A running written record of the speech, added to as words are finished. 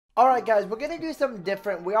Alright guys, we're gonna do something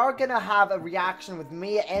different. We are gonna have a reaction with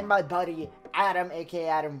me and my buddy Adam, aka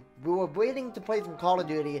Adam. We were waiting to play some Call of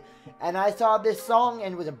Duty, and I saw this song,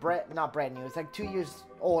 and it was not brand new, it's like 2 years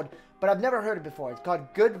old, but I've never heard it before. It's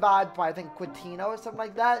called Good Vibes by I think Quintino or something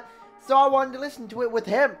like that. So I wanted to listen to it with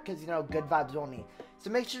him, because you know, good vibes only. So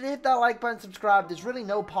make sure to hit that like button, subscribe. There's really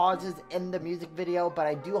no pauses in the music video, but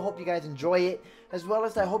I do hope you guys enjoy it, as well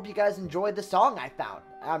as I hope you guys enjoy the song I found.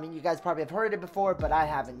 I mean, you guys probably have heard it before, but I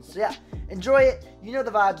haven't. So yeah, enjoy it. You know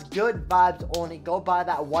the vibes. Good vibes only. Go buy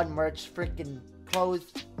that one merch. Freaking clothes.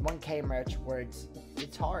 1K merch. Words.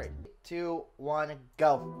 It's hard. 2, 1,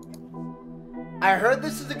 go. I heard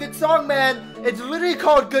this is a good song, man. It's literally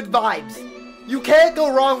called Good Vibes. You can't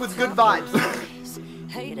go wrong with Good Vibes.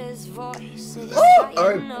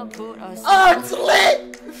 Oh, it's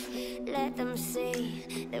lit! Let them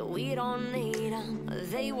see that we don't need them.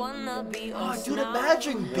 They wanna be us. Dude,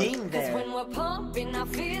 imagine being there. When we're pumping our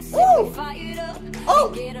fists and we fire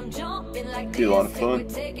up. Get them jumping like be a lot of fun.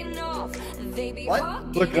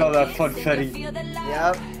 What? Look at all that funfetti.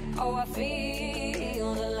 Yep. Oh, I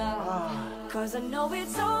feel the love. Cause I know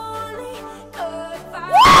it's only good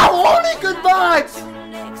vibes. Wow, only good vibes!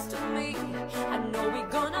 Next to me, I know we're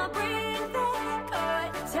gonna bring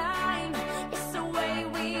that good time. It's the way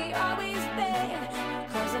we always been.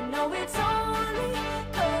 Cause I know it's only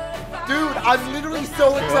good vibes. Dude, I'm literally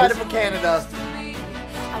so excited for Canada. I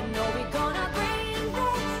know we're gonna bring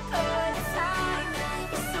that good time.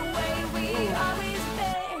 It's the way we always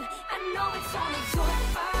been. I know it's only good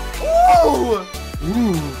vibes. Ooh!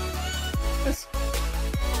 Ooh.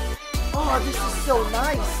 Oh, this is so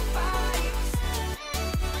nice.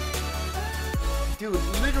 Dude,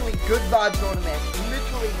 literally good vibes only, man.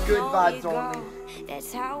 Literally good vibes only.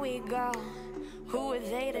 That's how we go. Who are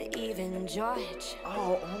they to even judge?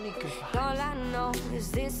 Oh, only good vibes. All I know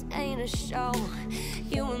is this ain't a show.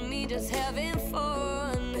 You and me just having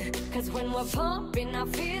fun. Cause when we're pumping our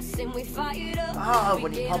fists and we fired up. Oh,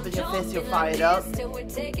 when you pump in your fist, you're fired up. We're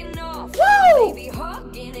taking off. Woo! Baby,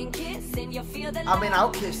 hugging and kissing, you feel the I mean,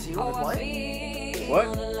 I'll kiss you. What?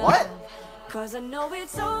 What? Cause I know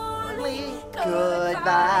it's only good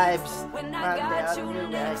vibes when I got you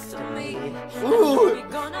next to me. Ooh! We're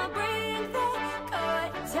gonna bring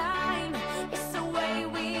that good time. It's the way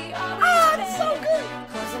we always it's so good.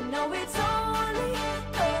 Cause I know it's only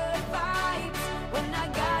good vibes when I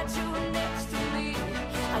got you next to me.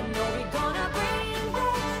 I know we're gonna bring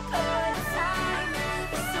that good time.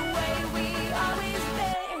 It's the way we always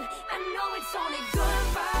been. I know it's only good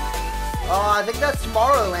vibes. Oh, I think that's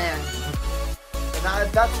Tomorrowland.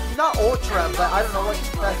 That's not Ultra, but I don't know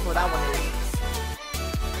that's what that one is.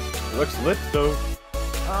 It looks lit though.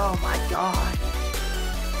 Oh my god.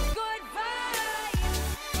 Good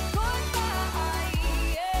vibes, good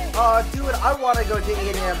vibes, yeah. Oh, dude, I want to go to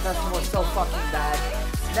 8 AM Festival so fucking bad.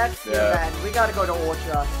 Next year, man, we gotta go to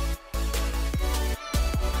Ultra.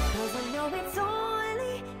 Cause I know it's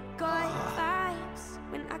only good vibes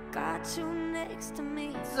when I got you next to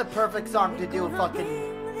me. This is a perfect song to do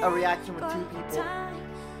a reaction with 2 people.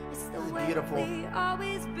 This is beautiful.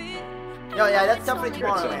 Yo, yeah, that's definitely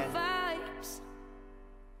Tomorrowland.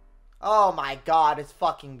 Oh my god, it's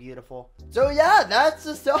fucking beautiful. So yeah, that's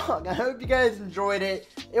the song. I hope you guys enjoyed it.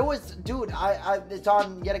 It was, dude, it's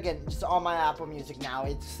on, yet again, just on my Apple Music now.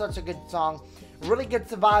 It's such a good song. Really gets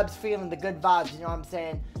the vibes, feeling the good vibes, you know what I'm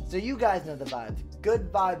saying? So you guys know the vibes.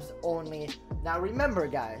 Good vibes only. Now remember,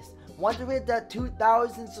 guys, once we hit that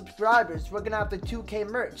 2,000 subscribers, we're gonna have the 2K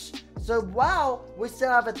merch. So while we still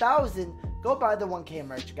have 1,000, go buy the 1K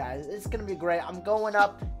merch, guys. It's gonna be great. I'm going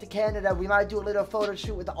up to Canada. We might do a little photo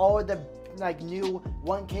shoot with all the like new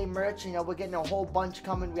 1K merch. You know, we're getting a whole bunch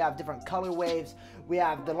coming. We have different color waves. We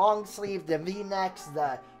have the long sleeve, the V-necks,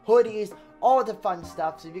 the hoodies, all the fun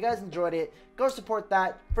stuff. So if you guys enjoyed it, go support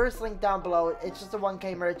that. First link down below. It's just a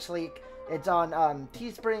 1K merch leak. It's on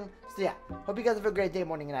Teespring. So yeah, hope you guys have a great day,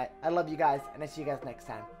 morning, and night. I love you guys, and I see you guys next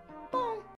time.